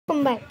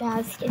Welcome back,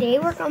 guys. Today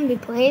we're going to be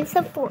playing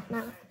some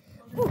Fortnite.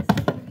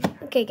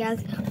 Okay,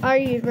 guys, are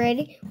you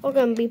ready? We're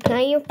going to be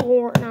playing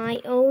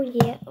Fortnite. Oh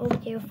yeah,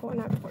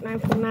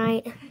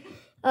 Fortnite.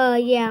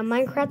 Yeah,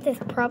 Minecraft is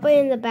probably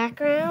in the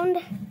background.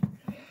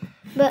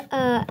 But,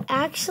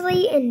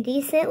 actually,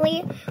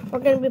 indecently, we're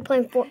going to be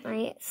playing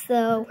Fortnite.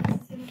 So,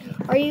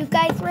 are you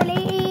guys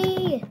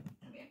ready?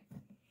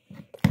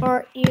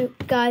 Are you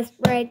guys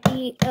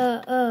ready?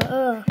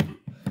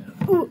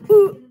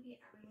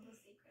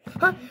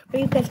 Huh? Are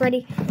you guys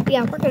ready?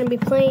 Yeah, we're going to be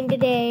playing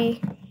today.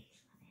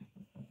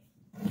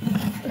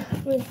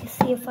 Let me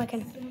see if I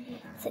can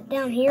sit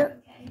down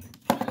here.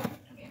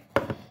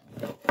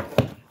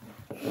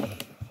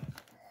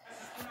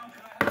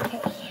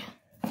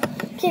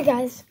 Okay,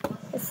 guys,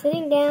 we're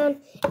sitting down,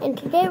 and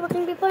today we're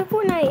going to be playing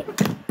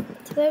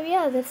Fortnite. So,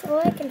 yeah, that's all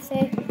I can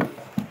say.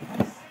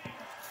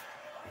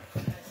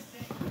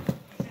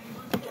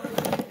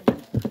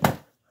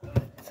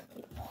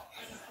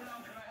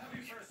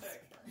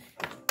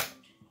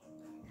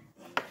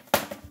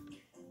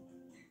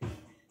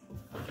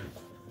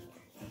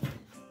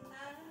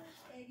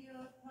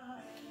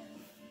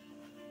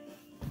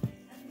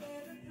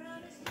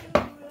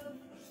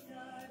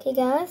 Okay,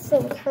 guys,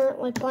 so we're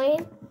currently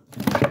playing.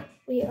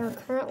 We are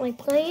currently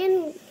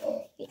playing.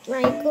 Get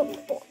ready to go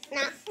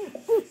Fortnite.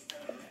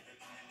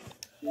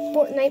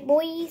 Fortnite,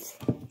 boys.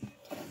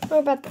 We're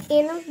about to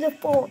enter the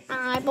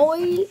Fortnite,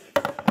 boys.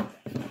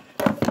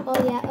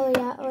 Oh, yeah, oh,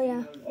 yeah, oh,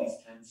 yeah. These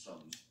 10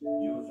 songs,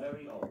 you are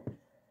very old.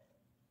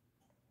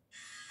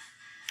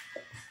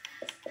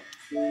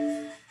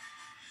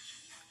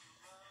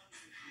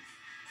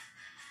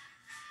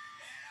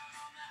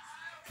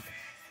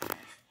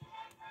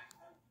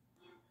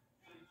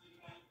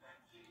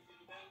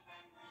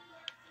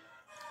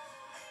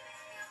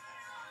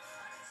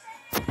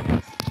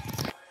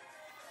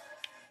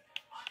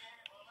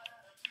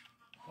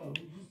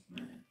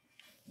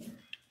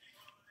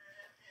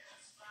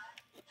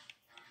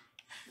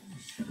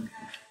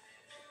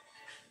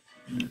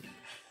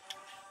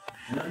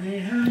 Honey,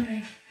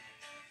 honey.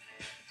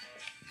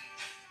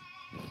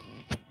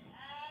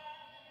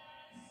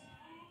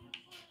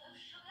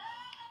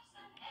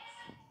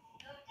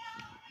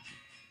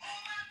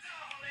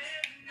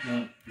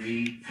 Not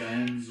three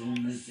fans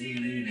on the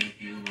ceiling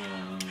if you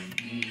want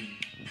me.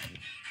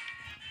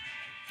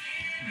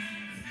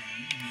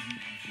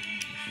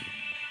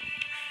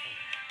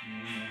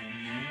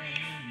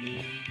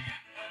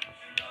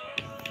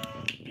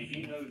 If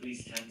you know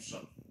these 10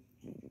 songs.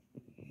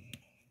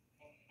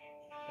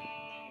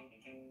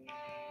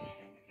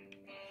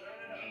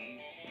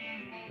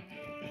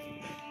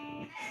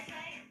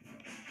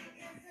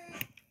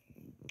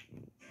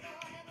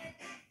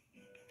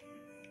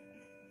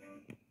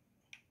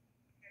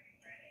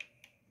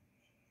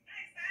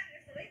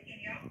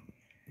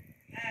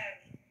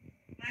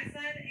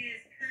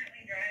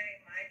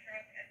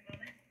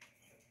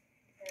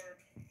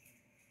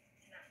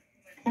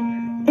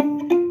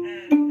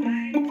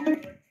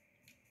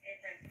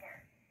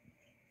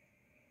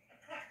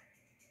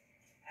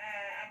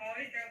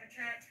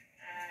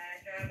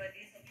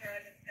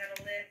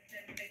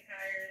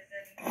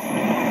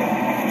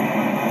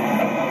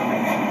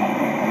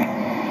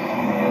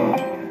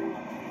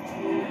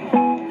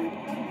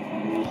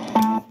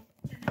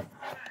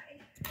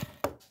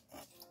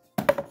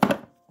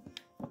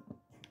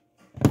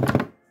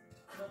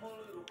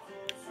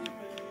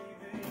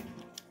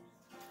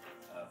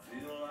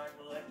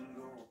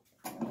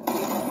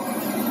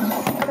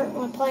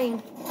 We're playing.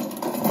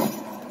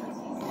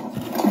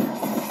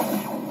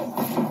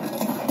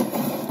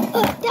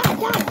 Die.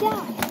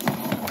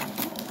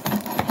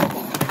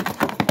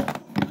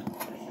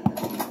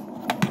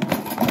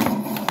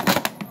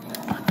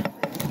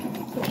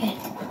 Okay.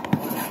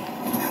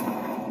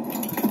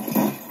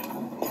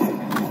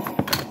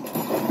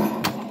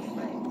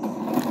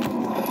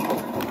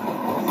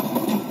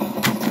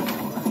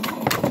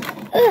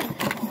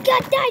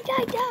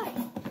 Die.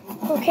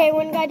 Okay,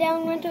 one guy down.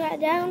 Die.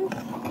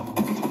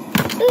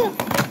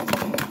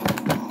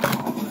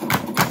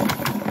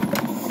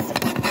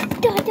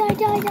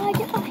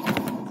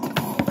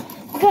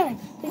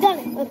 We got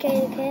it. Okay.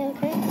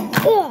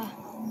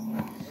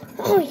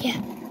 Oh, yeah.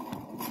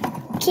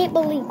 Can't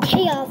believe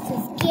chaos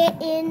is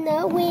getting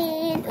the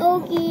win.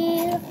 Oh,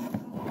 yeah.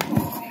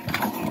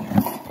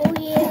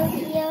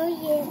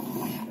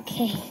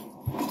 Okay.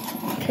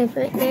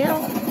 Cover it now.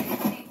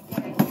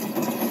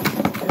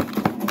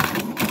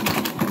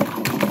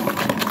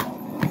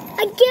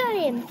 I got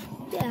him.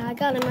 Yeah, I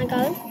got him.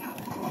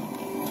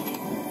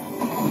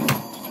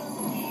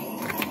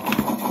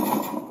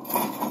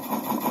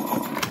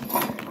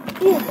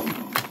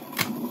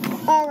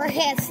 Our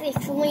has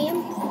 6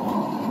 limbs.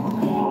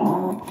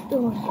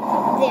 Oh,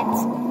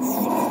 that's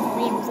 6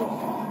 limbs.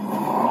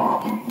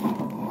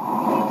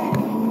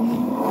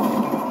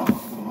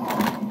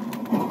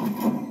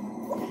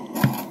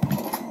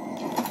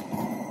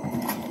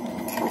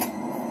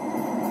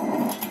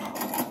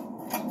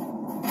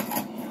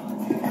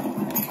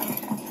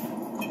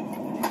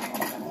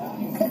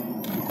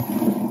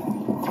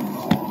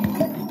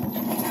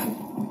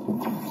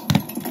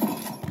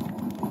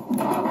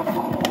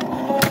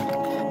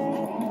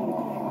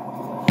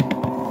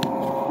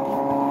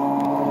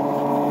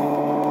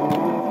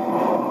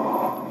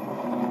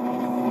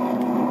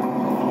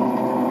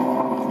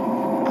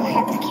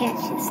 have to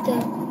catch it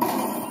still.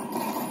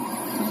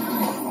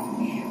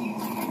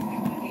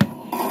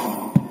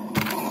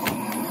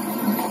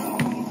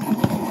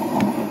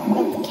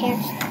 Have to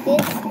catch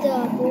this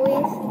stuff,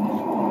 boys.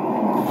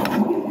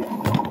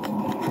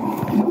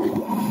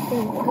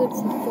 Oh, good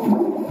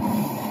support.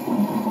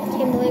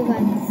 Can't believe I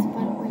just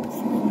spotted my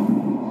sleep.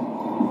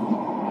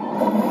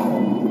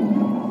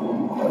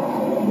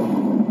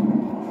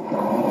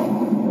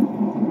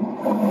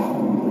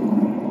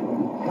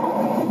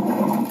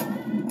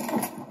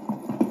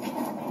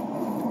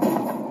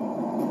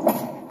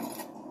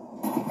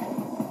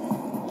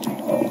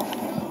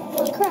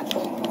 Crap.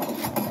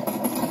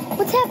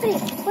 What's happening?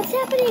 What's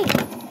happening?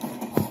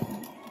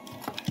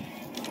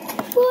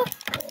 What?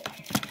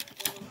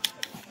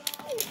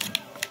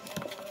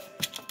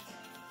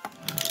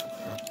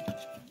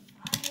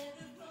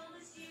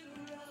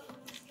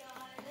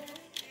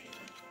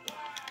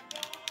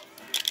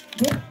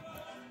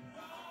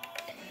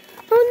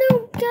 Oh no,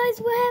 guys,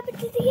 what happened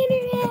to the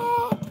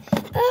internet?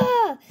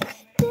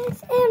 This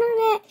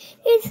internet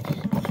is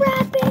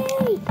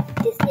crappy.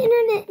 This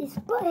internet is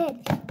butthead.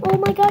 Oh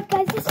my god,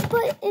 guys, this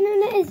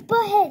internet is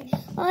butthead.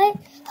 Hiya,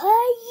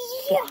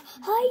 hiya,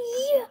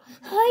 hiya,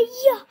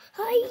 hiya,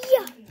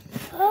 hiya,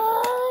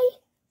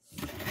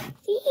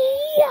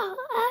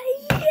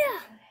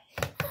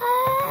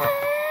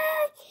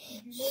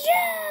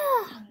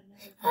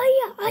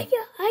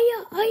 hiya, hiya,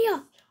 hiya.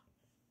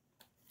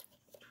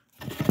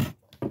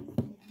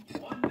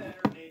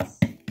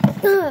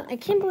 I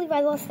can't believe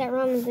I lost that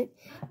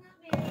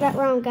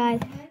round, guys.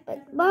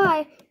 But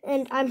bye,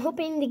 and I'm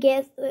hoping to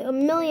get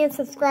 1 million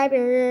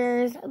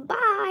subscribers.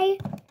 Bye.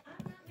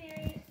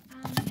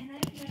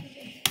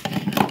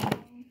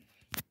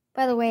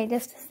 By the way,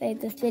 just to say,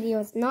 this video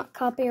is not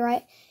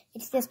copyright.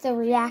 It's just a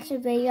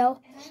reaction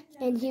video,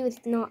 and he was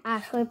not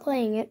actually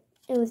playing it.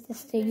 It was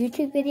just a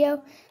YouTube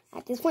video.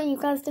 I just want you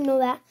guys to know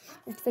that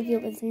this video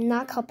is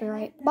not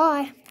copyright.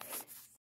 Bye.